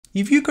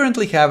If you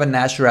currently have an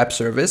Azure App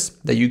Service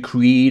that you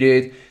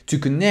created to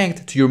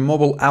connect to your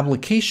mobile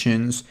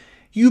applications,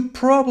 you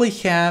probably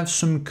have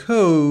some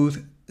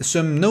code,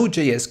 some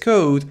Node.js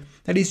code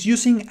that is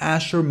using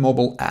Azure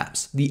Mobile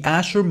Apps, the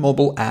Azure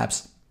Mobile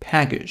Apps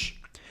package.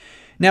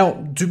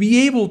 Now, to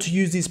be able to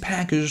use this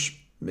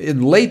package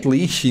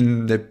lately,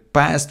 in the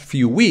past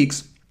few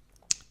weeks,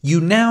 you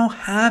now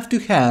have to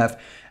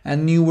have a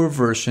newer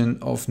version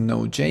of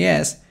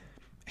Node.js,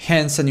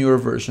 hence a newer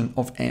version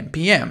of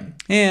NPM.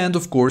 And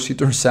of course, it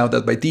turns out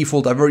that by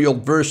default, a very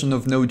old version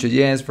of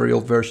Node.js, very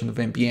old version of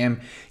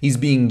NPM is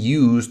being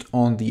used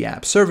on the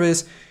app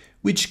service,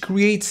 which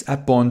creates a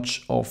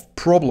bunch of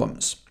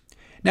problems.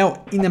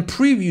 Now, in a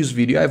previous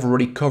video, I've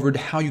already covered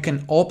how you can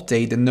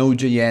update the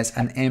Node.js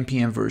and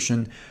NPM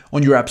version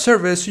on your app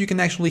service, so you can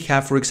actually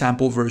have, for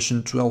example,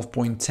 version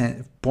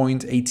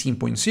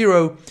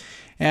 12.18.0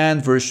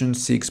 and version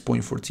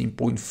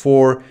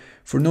 6.14.4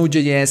 for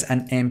Node.js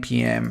and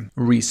NPM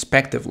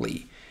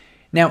respectively.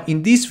 Now,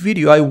 in this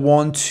video, I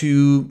want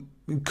to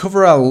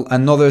cover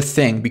another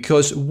thing,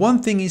 because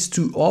one thing is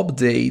to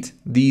update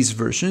these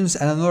versions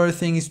and another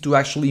thing is to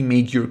actually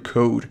make your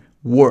code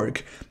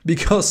work,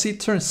 because it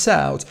turns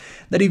out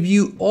that if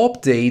you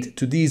update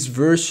to these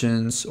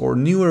versions or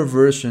newer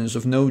versions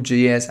of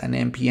Node.js and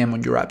NPM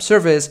on your app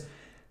service,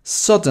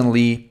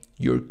 suddenly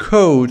your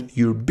code,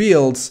 your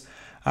builds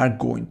are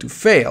going to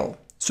fail.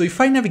 So if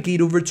I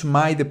navigate over to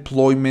my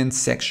deployment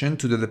section,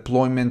 to the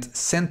deployment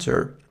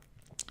center,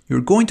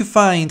 you're going to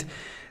find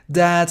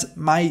that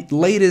my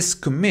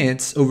latest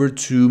commits over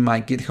to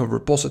my GitHub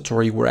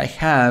repository where I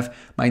have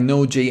my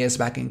Node.js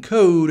backend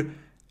code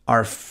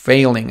are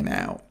failing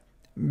now,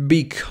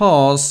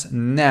 because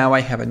now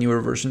I have a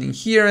newer version in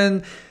here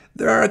and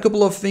there are a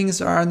couple of things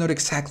that are not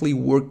exactly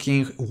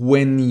working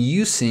when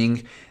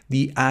using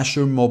the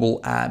Azure Mobile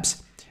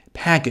Apps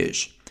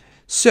package.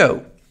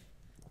 So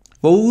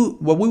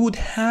what we would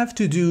have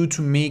to do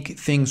to make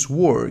things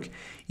work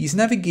is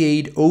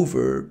navigate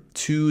over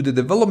to the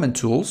development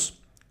tools,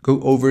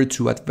 go over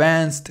to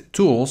advanced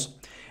tools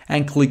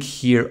and click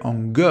here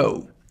on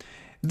Go.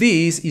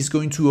 This is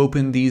going to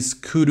open this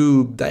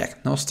Kudu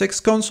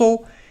diagnostics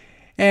console,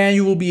 and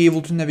you will be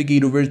able to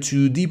navigate over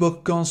to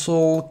debug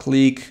console,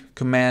 click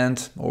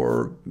command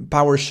or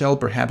PowerShell.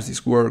 Perhaps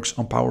this works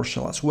on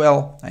PowerShell as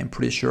well. I'm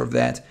pretty sure of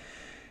that.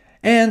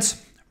 And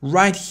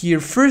right here,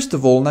 first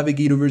of all,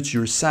 navigate over to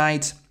your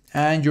site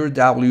and your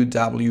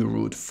www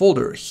root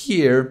folder.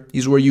 Here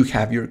is where you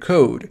have your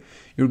code.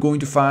 You're going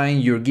to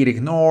find your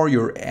gitignore,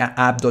 your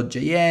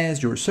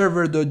app.js, your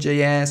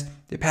server.js,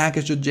 the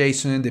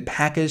package.json, the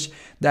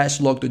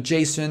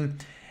package-log.json,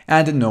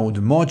 and the node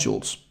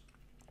modules.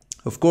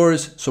 Of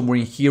course, somewhere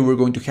in here, we're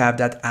going to have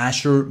that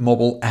Azure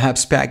Mobile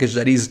Apps package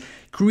that is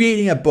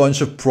creating a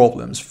bunch of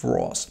problems for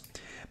us.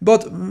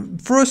 But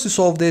for us to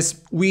solve this,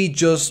 we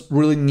just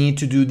really need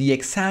to do the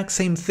exact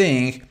same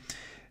thing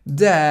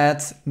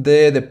that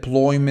the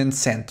deployment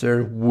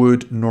center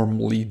would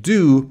normally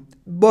do,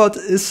 but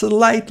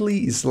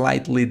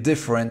slightly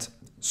different,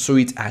 so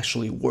it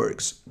actually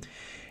works.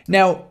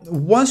 Now,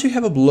 once you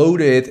have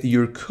uploaded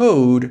your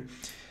code,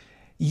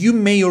 you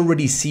may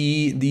already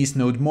see these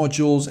node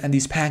modules and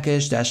these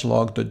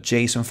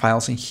package-log.json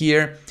files in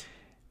here.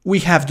 We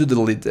have to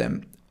delete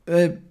them.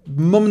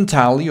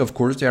 Momentarily, of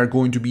course, they are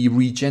going to be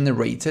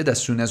regenerated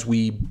as soon as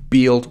we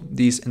build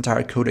this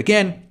entire code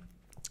again,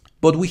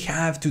 but we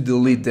have to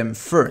delete them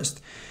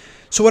first.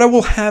 So what I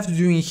will have to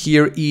do in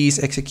here is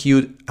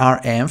execute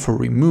rm for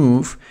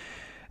remove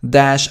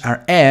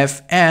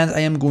 -rf, and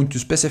I am going to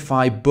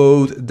specify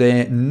both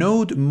the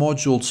node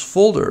modules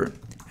folder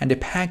and the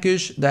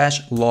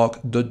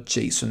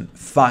package-log.json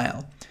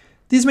file.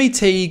 This may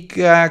take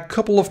a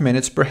couple of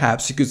minutes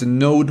perhaps, because the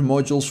node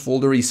modules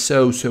folder is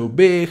so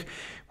big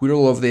with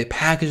all of the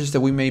packages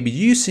that we may be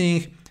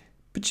using,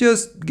 but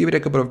just give it a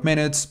couple of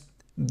minutes.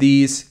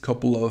 These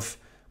couple of,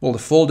 well, the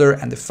folder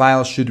and the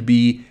file should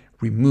be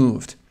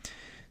removed.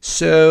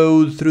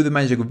 So through the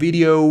magic of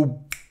video,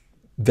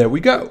 there we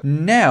go.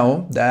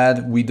 Now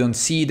that we don't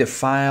see the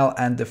file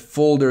and the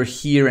folder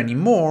here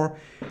anymore,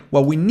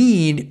 what we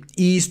need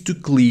is to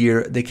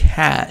clear the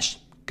cache.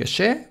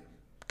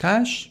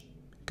 Cache?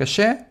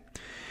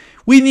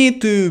 We need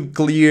to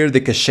clear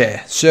the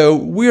cache. So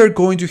we are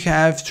going to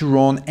have to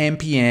run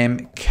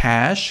npm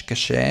cache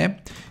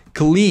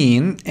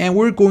clean, and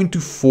we're going to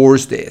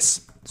force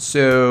this.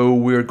 So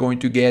we're going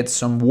to get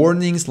some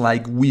warnings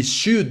like we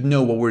should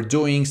know what we're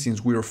doing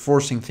since we're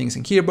forcing things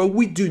in here, but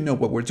we do know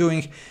what we're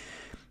doing.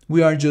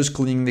 We are just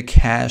cleaning the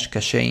cache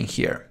in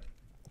here.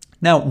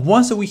 Now,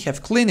 once that we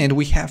have cleaned it,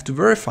 we have to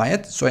verify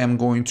it. So I am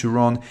going to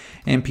run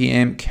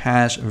npm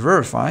cache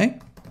verify.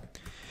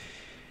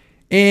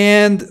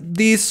 And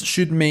this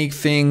should make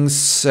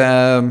things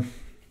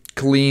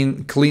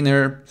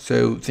cleaner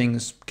so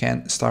things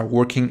can start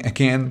working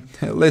again.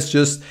 Let's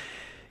just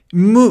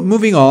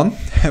moving on.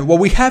 What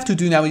we have to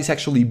do now is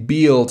actually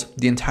build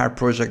the entire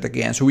project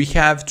again. So we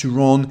have to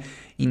run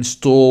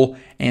install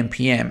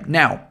npm.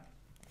 Now,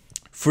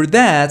 For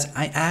that,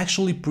 I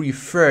actually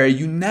prefer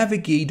you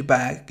navigate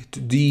back to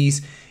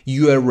this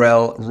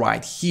URL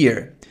right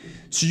here.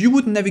 So you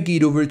would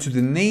navigate over to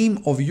the name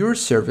of your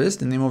service,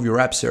 the name of your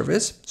app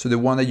service. So the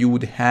one that you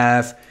would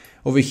have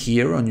over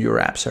here on your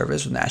app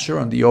service on Azure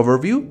on the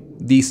overview,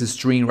 this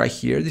string right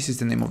here, this is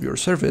the name of your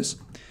service.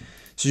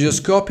 So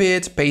just copy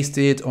it, paste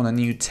it on a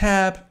new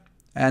tab,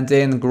 and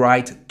then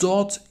write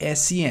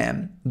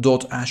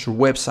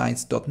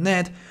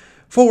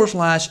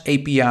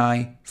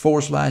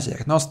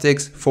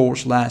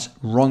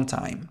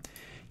 .sem.azurewebsites.net/API/diagnostics/runtime.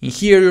 In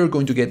here, you're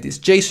going to get this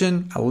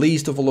JSON, a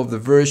list of all of the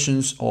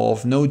versions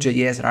of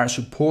Node.js that are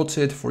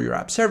supported for your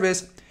app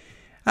service.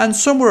 And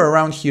somewhere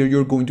around here,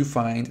 you're going to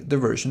find the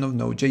version of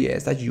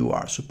Node.js that you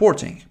are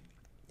supporting.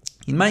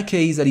 In my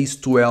case, that is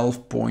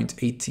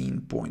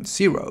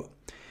 12.18.0.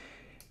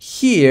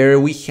 Here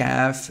we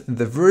have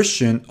the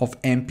version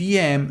of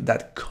NPM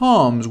that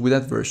comes with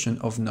that version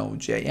of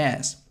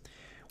Node.js.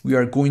 We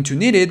are going to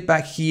need it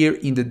back here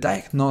in the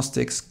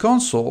diagnostics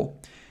console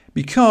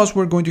because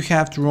we're going to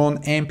have to run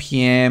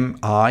npm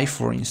I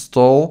for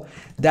install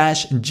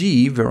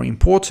 -g, very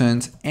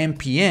important,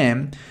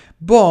 npm,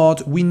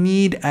 but we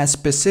need a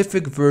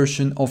specific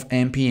version of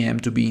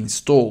npm to be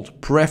installed,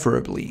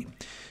 preferably.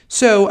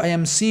 So I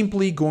am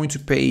simply going to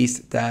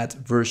paste that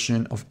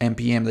version of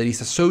npm that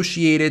is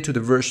associated to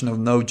the version of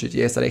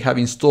Node.js that I have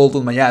installed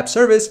on my app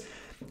service,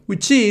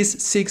 which is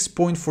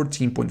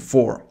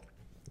 6.14.4.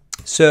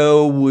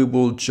 So we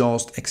will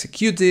just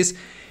execute this.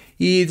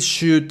 It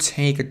should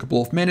take a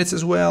couple of minutes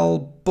as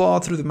well, but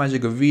through the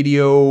magic of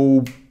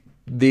video,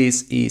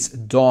 this is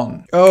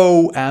done.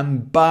 Oh,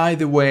 and by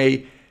the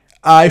way,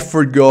 I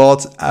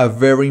forgot a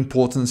very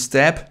important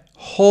step.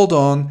 Hold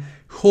on,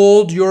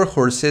 hold your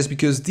horses,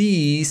 because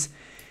these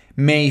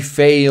may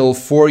fail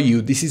for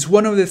you. This is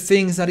one of the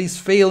things that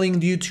is failing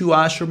due to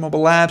Azure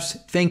Mobile Apps.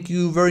 Thank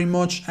you very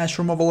much,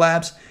 Azure Mobile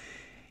Apps.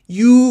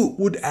 You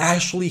would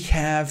actually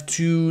have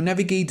to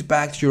navigate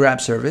back to your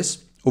app service,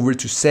 over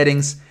to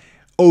settings,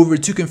 over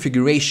to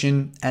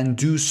configuration, and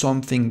do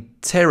something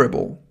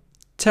terrible.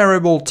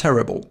 Terrible.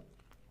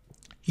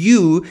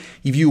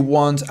 If you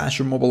want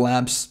Azure Mobile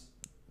Apps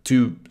to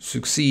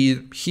succeed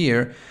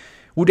here,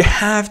 would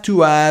have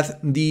to add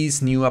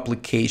this new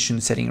application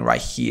setting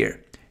right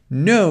here.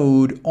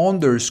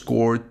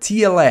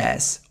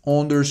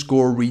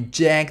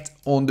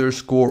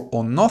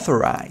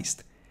 Node_TLS_reject_unauthorized,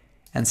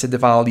 and set the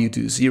value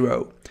to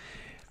 0.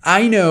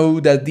 I know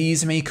that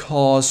this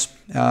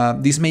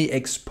may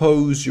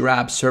expose your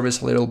app service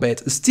a little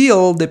bit.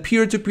 Still, the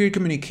peer-to-peer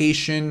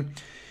communication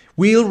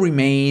will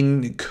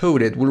remain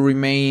coded, will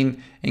remain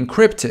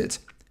encrypted.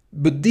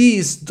 But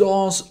this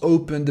does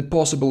open the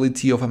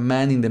possibility of a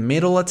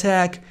man-in-the-middle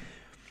attack.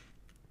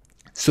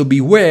 So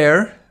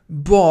beware,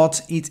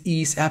 but it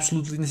is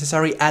absolutely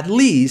necessary, at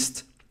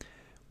least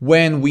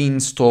when we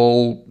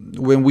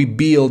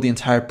build the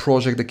entire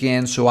project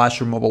again, so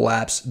Azure Mobile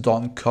Apps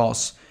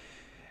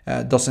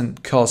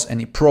doesn't cause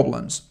any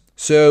problems.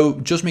 So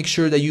just make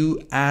sure that you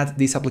add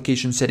this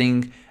application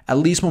setting at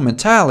least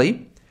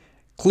momentarily.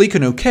 Click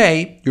on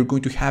OK. You're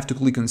going to have to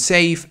click on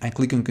Save and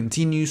click on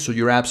Continue, so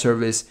your app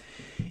service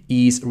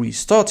is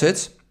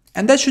restarted.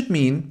 And that should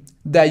mean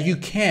that you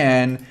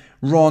can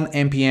run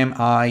npm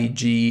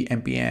IG,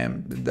 npm,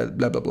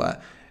 blah, blah, blah,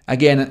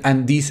 again,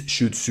 and this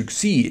should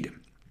succeed.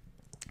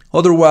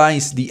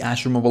 Otherwise, the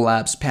Azure Mobile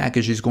Apps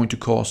package is going to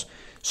cause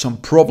some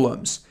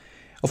problems.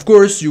 Of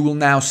course, you will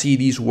now see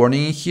this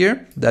warning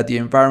here that the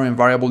environment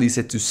variable is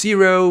set to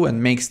 0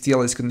 and makes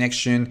TLS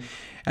connection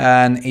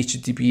and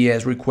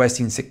HTTPS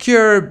request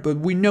insecure, but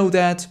we know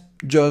that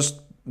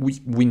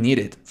we need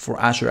it for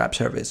Azure App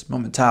Service,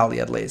 momentarily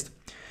at least.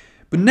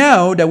 But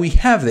now that we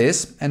have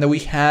this and that we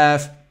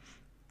have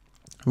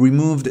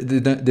removed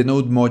the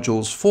node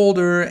modules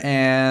folder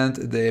and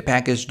the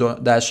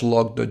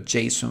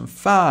package-log.json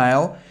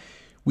file,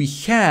 we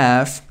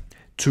have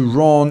to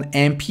run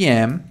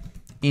npm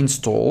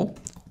install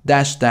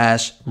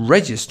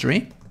 --registry.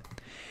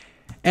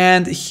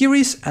 And here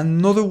is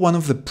another one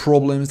of the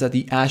problems that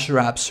the Azure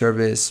App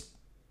Service,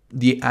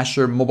 the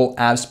Azure Mobile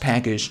Apps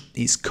package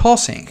is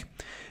causing.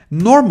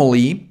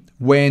 Normally,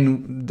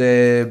 when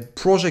the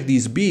project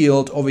is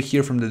built over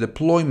here from the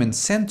deployment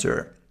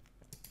center,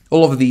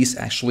 all of this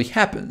actually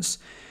happens.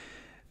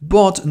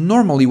 But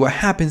normally what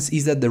happens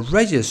is that the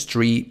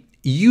registry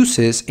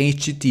uses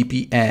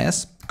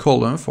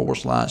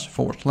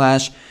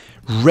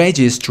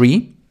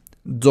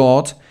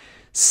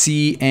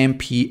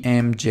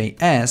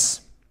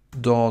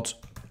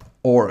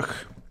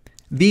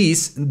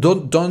This,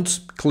 don't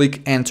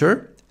click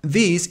enter.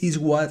 This is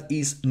what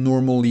is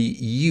normally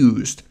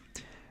used,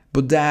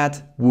 but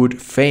that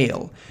would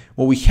fail.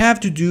 What we have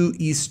to do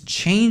is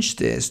change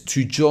this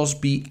to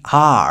just be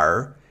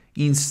R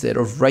instead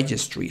of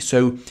registry.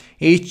 So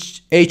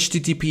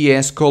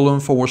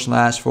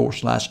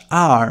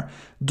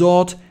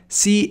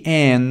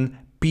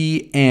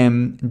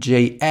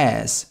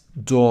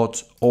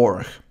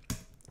https://r.cnpmjs.org.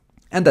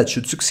 And that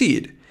should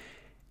succeed.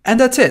 And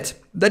that's it.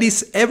 That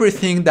is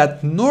everything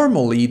that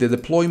normally the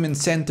deployment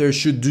center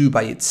should do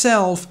by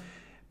itself,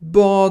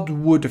 but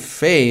would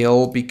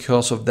fail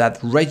because of that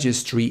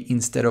registry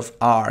instead of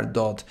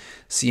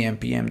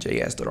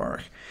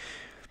r.cnpmjs.org.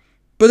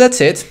 But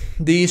that's it.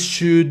 This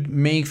should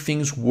make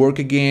things work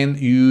again.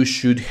 You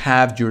should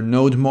have your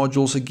node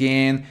modules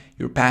again,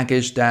 your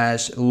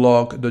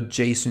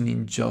package-log.json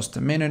in just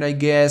a minute, I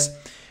guess,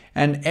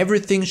 and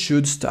everything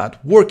should start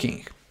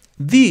working.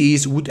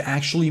 These would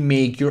actually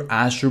make your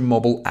Azure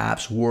mobile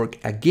apps work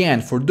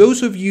again. For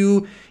those of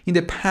you in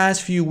the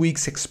past few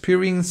weeks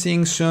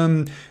experiencing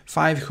some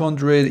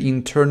 500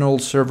 internal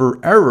server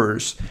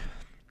errors,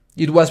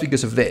 it was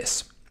because of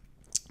this.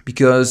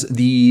 Because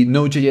the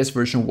Node.js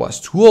version was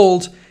too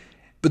old,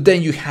 but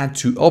then you had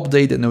to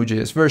update the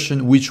Node.js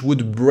version, which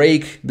would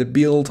break the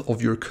build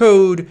of your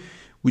code,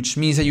 which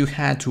means that you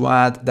had to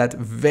add that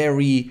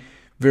very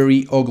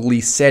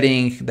ugly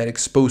setting that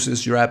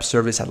exposes your app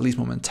service, at least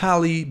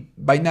momentarily.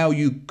 By now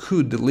you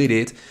could delete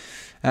it.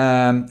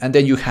 And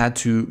then you had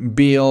to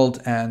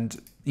build and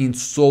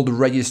install the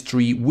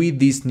registry with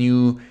this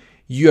new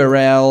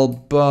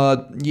URL.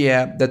 But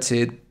yeah, that's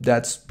it.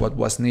 That's what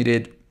was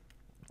needed.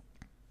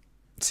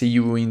 See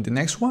you in the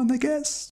next one, I guess.